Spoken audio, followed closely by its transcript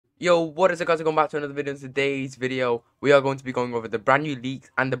Yo, what is it, guys? Welcome back to another video. In today's video, we are going to be going over the brand new leaks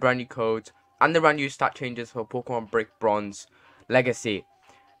and the brand new codes and the brand new stat changes for Pokemon Brick Bronze Legacy.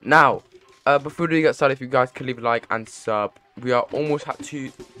 Now, before we get started, if you guys could leave a like and sub, we are almost at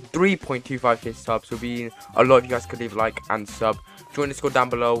 3.25k subs, so a lot of you guys could leave a like and sub. Join the Discord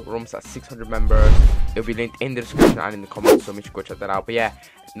down below. We're almost at 600 members. It'll be linked in the description and in the comments, so make sure to go check that out. But yeah,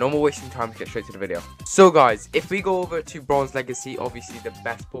 no more wasting time, let's get straight to the video. So guys, if we go over to Bronze Legacy, obviously the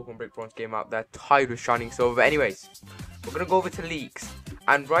best Pokemon Brick Bronze game out there, tied with Shining Silver. But anyways, we're gonna go over to leaks,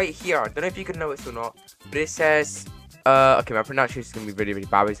 and right here, I don't know if you can notice or not, but it says okay, my pronunciation is gonna be really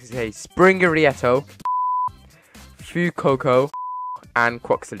bad, but it's gonna say Springarieto, Fuecoco, and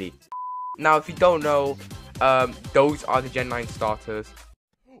Quaxley. Now if you don't know, those are the Gen 9 starters.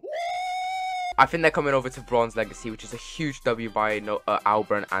 I think they're coming over to Bronze Legacy, which is a huge W by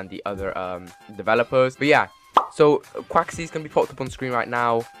Albran and the other developers. But yeah, so Quaxley's going to be popped up on screen right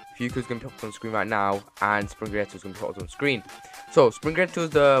now, Fuecoco's going to be popped up on screen right now, and Springarieto's going to be popped up on screen. So Springarieto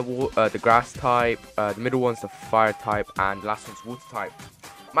is the grass type, the middle one's the fire type, and the last one's water type.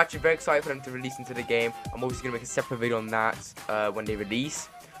 I'm actually very excited for them to release into the game. I'm obviously going to make a separate video on that when they release.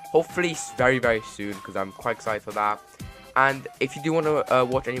 Hopefully very soon, because I'm quite excited for that. And if you do want to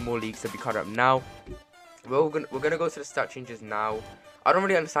watch any more leaks, they'll be cut up now. We're gonna go to the stat changes now. I don't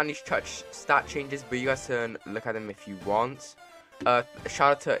really understand these stat changes, but you guys can look at them if you want. Shout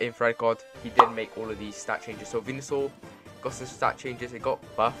out to infraredgod, he did make all of these stat changes. So Venusaur got some stat changes. It got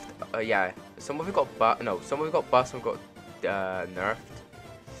buffed. Yeah, some of it got buffed. No, some of it got buffed. Some got nerfed.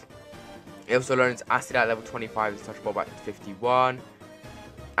 It also learns Acid at level 25, its touch ball back to 51.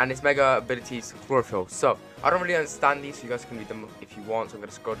 And its mega abilities Chlorophyll. So I don't really understand these, so you guys can read them if you want. So I'm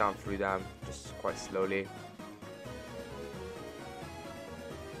gonna scroll down through them just quite slowly.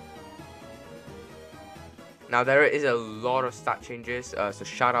 Now there is a lot of stat changes, so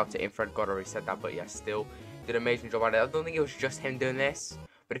shout out to infraredgod, already said that, but yeah, still did an amazing job at it. I don't think it was just him doing this,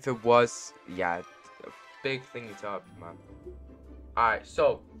 but if it was, yeah, a big thing to up, man. Alright,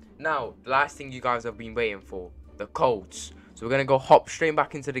 so now the last thing you guys have been waiting for, the codes. So we're going to go hop straight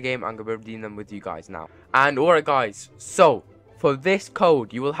back into the game. I'm going to redeem them with you guys now. And alright guys, so for this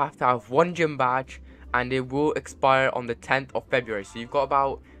code, you will have to have one gym badge, and it will expire on the 10th of February. So you've got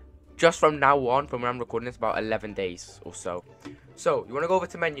about, just from now on, from when I'm recording this, about 11 days or so. So you want to go over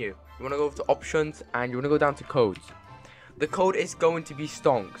to menu, you want to go over to options, and you want to go down to codes. The code is going to be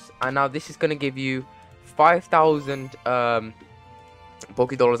Stonks, and now this is going to give you 5,000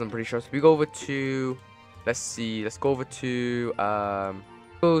 Poké Dollars, I'm pretty sure. So we go over to... let's see, let's go over to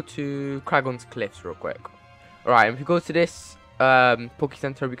Kragon's Cliffs real quick. Alright, if we go to this Poké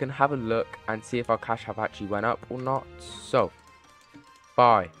Center, we can have a look and see if our cash have actually went up or not. So,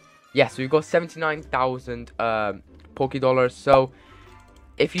 buy. Yes, we've got 79,000 Poké Dollars. So,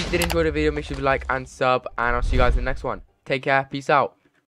 if you did enjoy the video, make sure to like and sub, and I'll see you guys in the next one. Take care, peace out.